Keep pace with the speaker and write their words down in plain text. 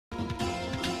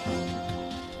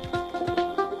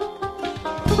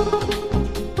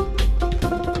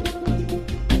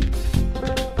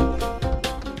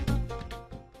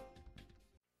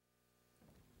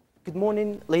Good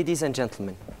morning, ladies and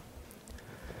gentlemen.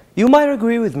 You might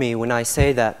agree with me when I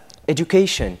say that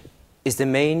education is the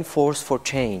main force for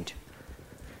change.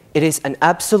 It is an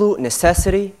absolute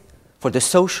necessity for the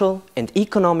social and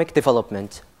economic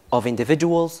development of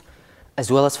individuals as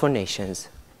well as for nations.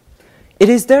 It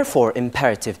is therefore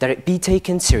imperative that it be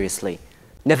taken seriously,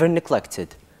 never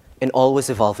neglected, and always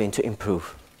evolving to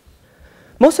improve.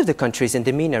 Most of the countries in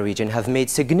the MENA region have made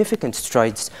significant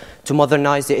strides to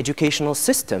modernize the educational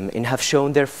system and have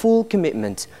shown their full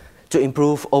commitment to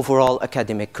improve overall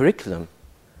academic curriculum.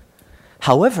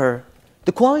 However,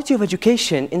 the quality of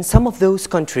education in some of those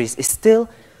countries is still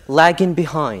lagging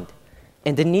behind,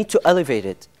 and the need to elevate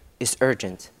it is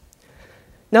urgent.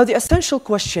 Now, the essential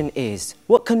question is,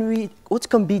 what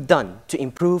can be done to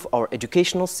improve our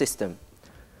educational system?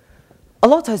 A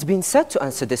lot has been said to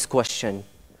answer this question.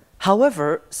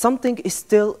 However, something is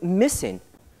still missing.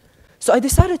 So I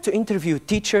decided to interview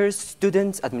teachers,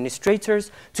 students,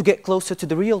 administrators to get closer to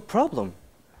the real problem.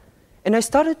 And I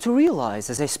started to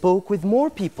realize as I spoke with more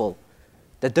people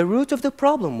that the root of the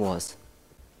problem was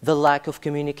the lack of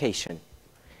communication.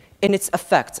 And it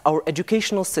affects our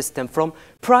educational system from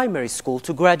primary school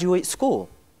to graduate school.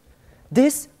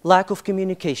 This lack of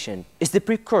communication is the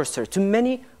precursor to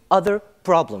many other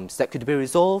problems that could be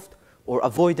resolved or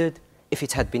avoided if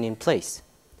it had been in place.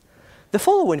 The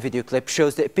following video clip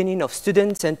shows the opinion of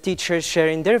students and teachers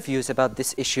sharing their views about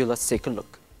this issue. Let's take a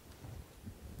look.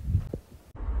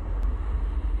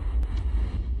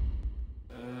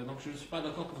 Donc je ne suis pas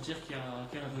d'accord pour dire qu'il y a un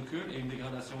recul et une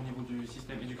dégradation au niveau du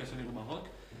système éducationnel au Maroc.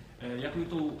 Il y a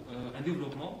plutôt un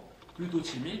développement plutôt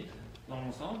timide dans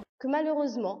l'ensemble. Que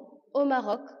malheureusement, au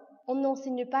Maroc, on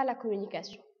n'enseigne pas la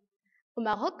communication. Au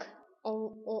Maroc,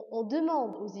 on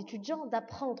demande aux étudiants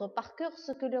d'apprendre par cœur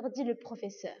ce que leur dit le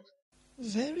professeur.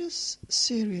 Various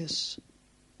serious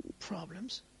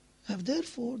problems have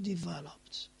therefore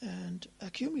developed and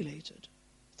accumulated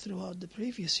throughout the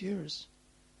previous years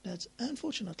that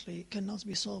unfortunately cannot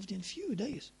be solved in few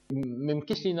days. ما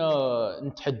يمكنش لينا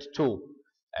نتحدثوا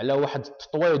على واحد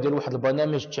التطوير ديال واحد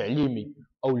البرنامج تعليمي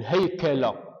او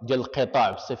الهيكله ديال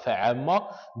القطاع بصفه عامه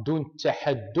دون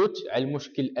التحدث على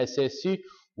المشكل الاساسي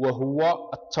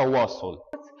وهو التواصل.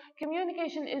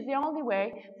 Communication is the only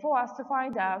way for us to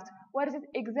find out what is it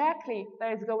exactly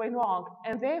that is going wrong,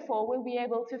 and therefore we'll be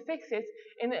able to fix it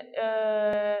in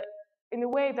a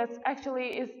way that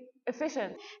actually is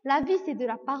efficient. La vie, c'est de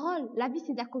la parole. La vie,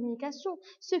 c'est de la communication.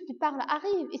 Ceux qui parlent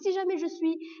arrivent. Et si jamais je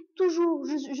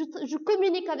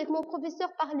communique avec mon professeur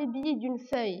par le biais d'une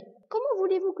feuille, comment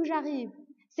voulez-vous que j'arrive?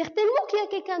 Certainement qu'il y a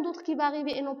quelqu'un d'autre qui va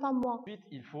arriver et non pas moi. Ensuite,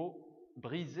 il faut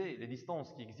briser les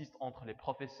distances qui existent entre les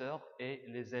professeurs et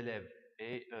les élèves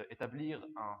et établir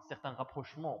un certain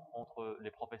rapprochement entre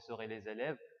les professeurs et les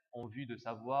élèves en vue de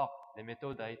savoir les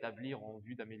méthodes à établir en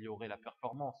vue d'améliorer la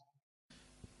performance.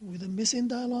 With a missing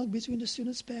dialogue between the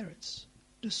students' parents,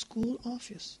 the school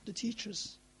office, the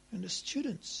teachers, and the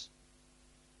students,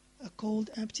 a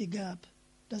cold, empty gap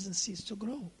doesn't cease to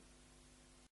grow.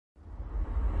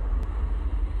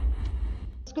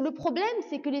 Parce que le problème,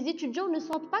 c'est que les étudiants ne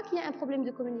sentent pas qu'il y a un problème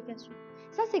de communication.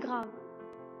 Ça, c'est grave.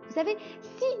 Vous savez,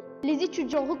 si les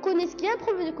étudiants reconnaissent qu'il y a un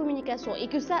problème de communication et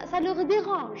que ça leur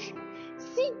dérange,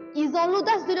 si ils ont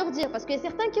l'audace de leur dire, parce qu'il y a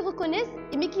certains qui reconnaissent,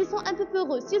 mais qui sont un peu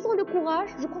peureux, s'ils ont le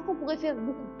courage, je crois qu'on pourrait faire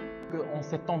beaucoup. En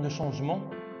ces temps de changement,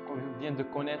 on vient de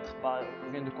connaître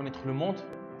le monde,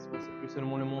 parce que c'est plus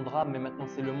seulement le monde arabe, mais maintenant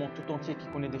c'est le monde tout entier qui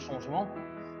connaît des changements.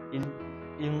 Il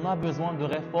a besoin de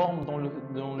réformes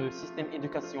dans le système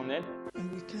éducationnel.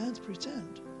 And we can't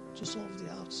pretend to solve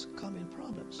the outcoming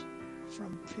problems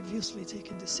from previously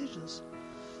taken decisions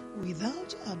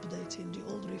without updating the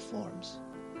old reforms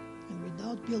and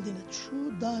without building a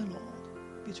true dialogue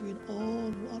between all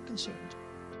who are concerned.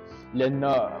 لان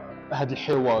هذا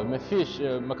الحوار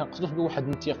ما كنقصدوش بواحد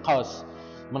الانتقاص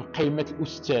من قيمه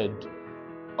الاستاذ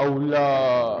او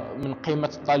لا من قيمه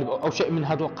الطالب او شيء من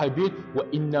هذا القبيل،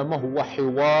 وانما هو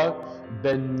حوار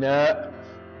بناء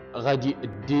غادي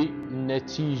يؤدي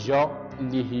النتيجه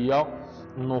اللي هي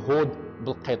النهوض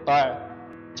بالقطاع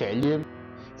التعليم.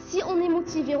 Si on est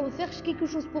motivé, on veut faire quelque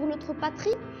chose pour notre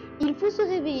patrie, il faut se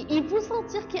réveiller, il faut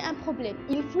sentir qu'il y a un problème,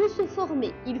 il faut se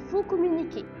former, il faut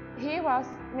communiquer. Hear us,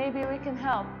 maybe we can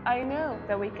help. I know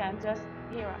that we can, just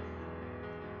hear us.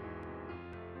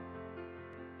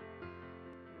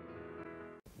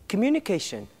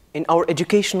 Communication in our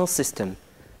educational system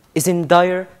is in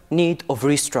dire need of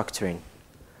restructuring.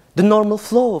 The normal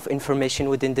flow of information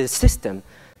within the system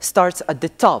starts at the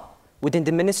top within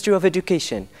the Ministry of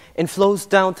Education and flows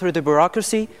down through the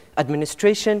bureaucracy,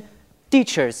 administration,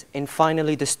 teachers, and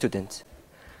finally the student.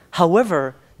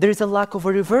 However, there is a lack of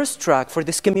a reverse track for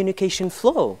this communication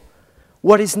flow.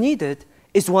 What is needed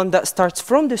is one that starts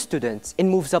from the students and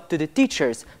moves up to the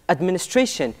teachers,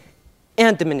 administration,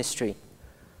 and the ministry.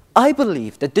 I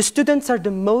believe that the students are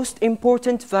the most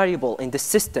important variable in the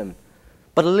system,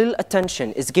 but a little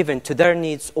attention is given to their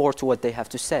needs or to what they have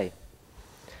to say.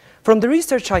 From the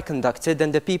research I conducted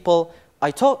and the people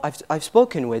I've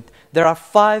spoken with, there are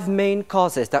 5 main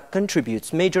causes that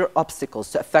contribute major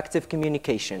obstacles to effective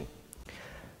communication.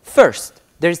 First,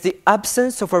 there is the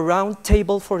absence of a round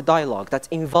table for dialogue that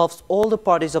involves all the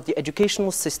parties of the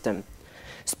educational system,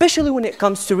 especially when it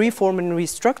comes to reform and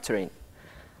restructuring.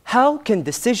 How can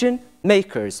decision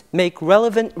makers make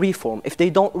relevant reform if they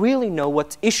don't really know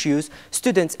what issues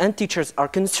students and teachers are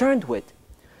concerned with?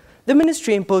 The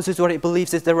ministry imposes what it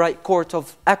believes is the right course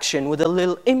of action with a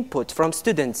little input from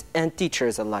students and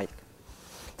teachers alike.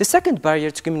 The second barrier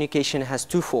to communication has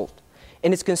twofold,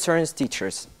 and it concerns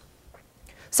teachers.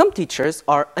 Some teachers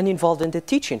are uninvolved in the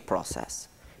teaching process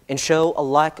and show a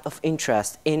lack of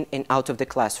interest in and out of the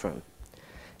classroom.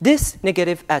 This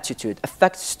negative attitude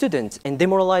affects students and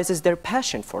demoralizes their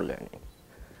passion for learning.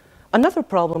 Another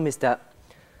problem is that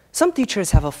some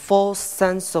teachers have a false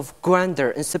sense of grandeur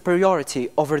and superiority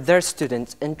over their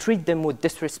students and treat them with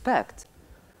disrespect.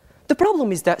 The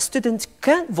problem is that students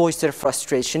can't voice their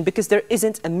frustration because there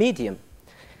isn't a medium.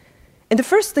 And the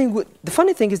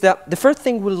funny thing is that the first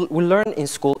thing we'll learn in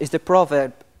school is the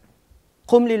proverb,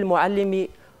 قم للمعلم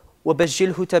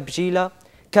وبجله تبجيلا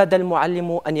كاد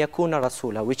المعلم أن يكون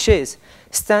رسولا, which is,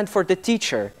 stand for the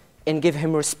teacher and give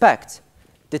him respect.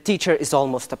 The teacher is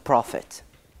almost a prophet.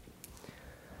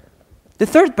 The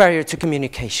third barrier to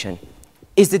communication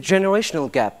is the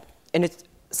generational gap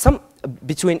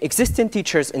between existing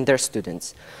teachers and their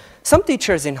students. Some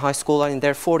teachers in high school are in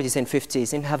their 40s and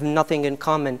 50s and have nothing in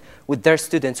common with their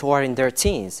students who are in their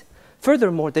teens.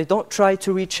 Furthermore, they don't try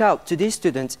to reach out to these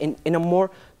students in a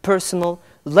more personal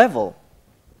level.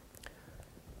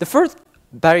 The fourth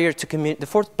barrier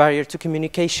to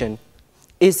communication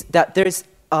is that there is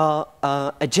a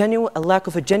lack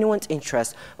of a genuine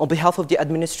interest on behalf of the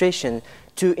administration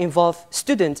to involve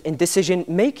students in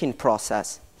decision-making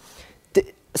process,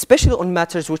 especially on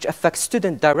matters which affect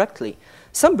students directly.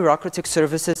 Some bureaucratic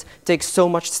services take so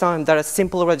much time that a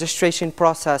simple registration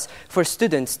process for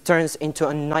students turns into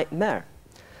a nightmare.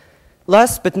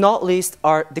 Last but not least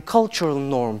are the cultural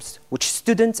norms which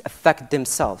students affect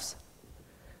themselves.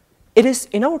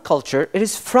 In our culture, it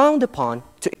is frowned upon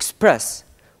to express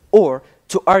or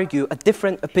to argue a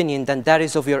different opinion than that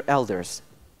is of your elders.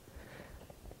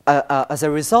 As a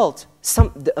result,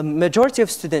 a majority of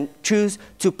students choose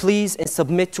to please and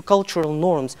submit to cultural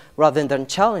norms rather than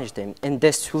challenge them, and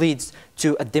this leads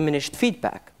to a diminished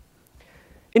feedback.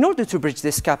 In order to bridge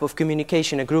this gap of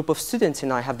communication, a group of students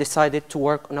and I have decided to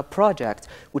work on a project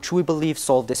which we believe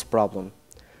solves this problem.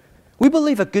 We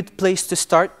believe a good place to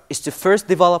start is to first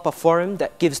develop a forum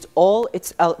that gives all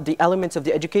the elements of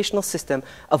the educational system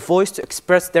a voice to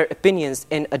express their opinions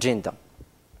and agenda.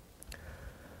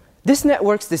 This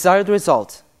network's desired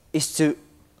result is to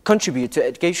contribute to the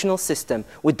educational system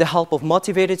with the help of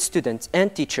motivated students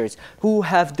and teachers who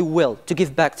have the will to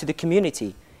give back to the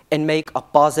community and make a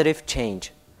positive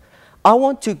change. I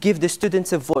want to give the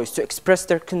students a voice to express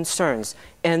their concerns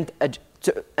and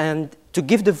to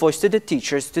give the voice to the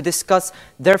teachers to discuss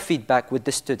their feedback with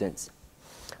the students.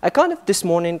 I this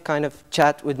morning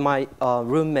chat with my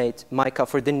roommate, Micah,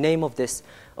 for the name of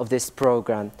this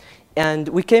program. And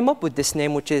we came up with this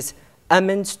name, which is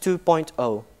AMENDS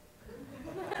 2.0,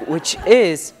 which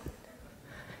is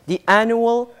the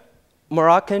annual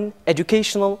Moroccan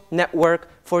Educational Network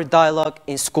for Dialogue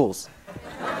in Schools.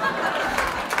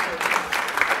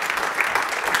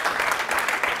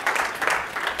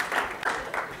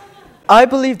 I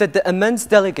believe that the AMENDS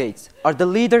delegates are the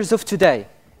leaders of today,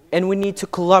 and we need to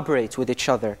collaborate with each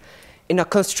other in a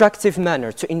constructive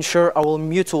manner to ensure our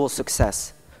mutual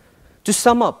success. To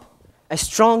sum up, I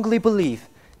strongly believe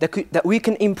that we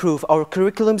can improve our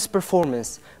curriculum's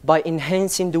performance by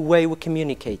enhancing the way we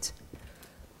communicate.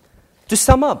 To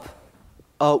sum up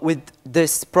with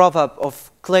this proverb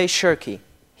of Clay Shirky,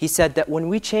 he said that when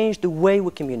we change the way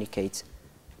we communicate,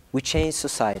 we change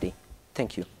society.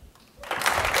 Thank you.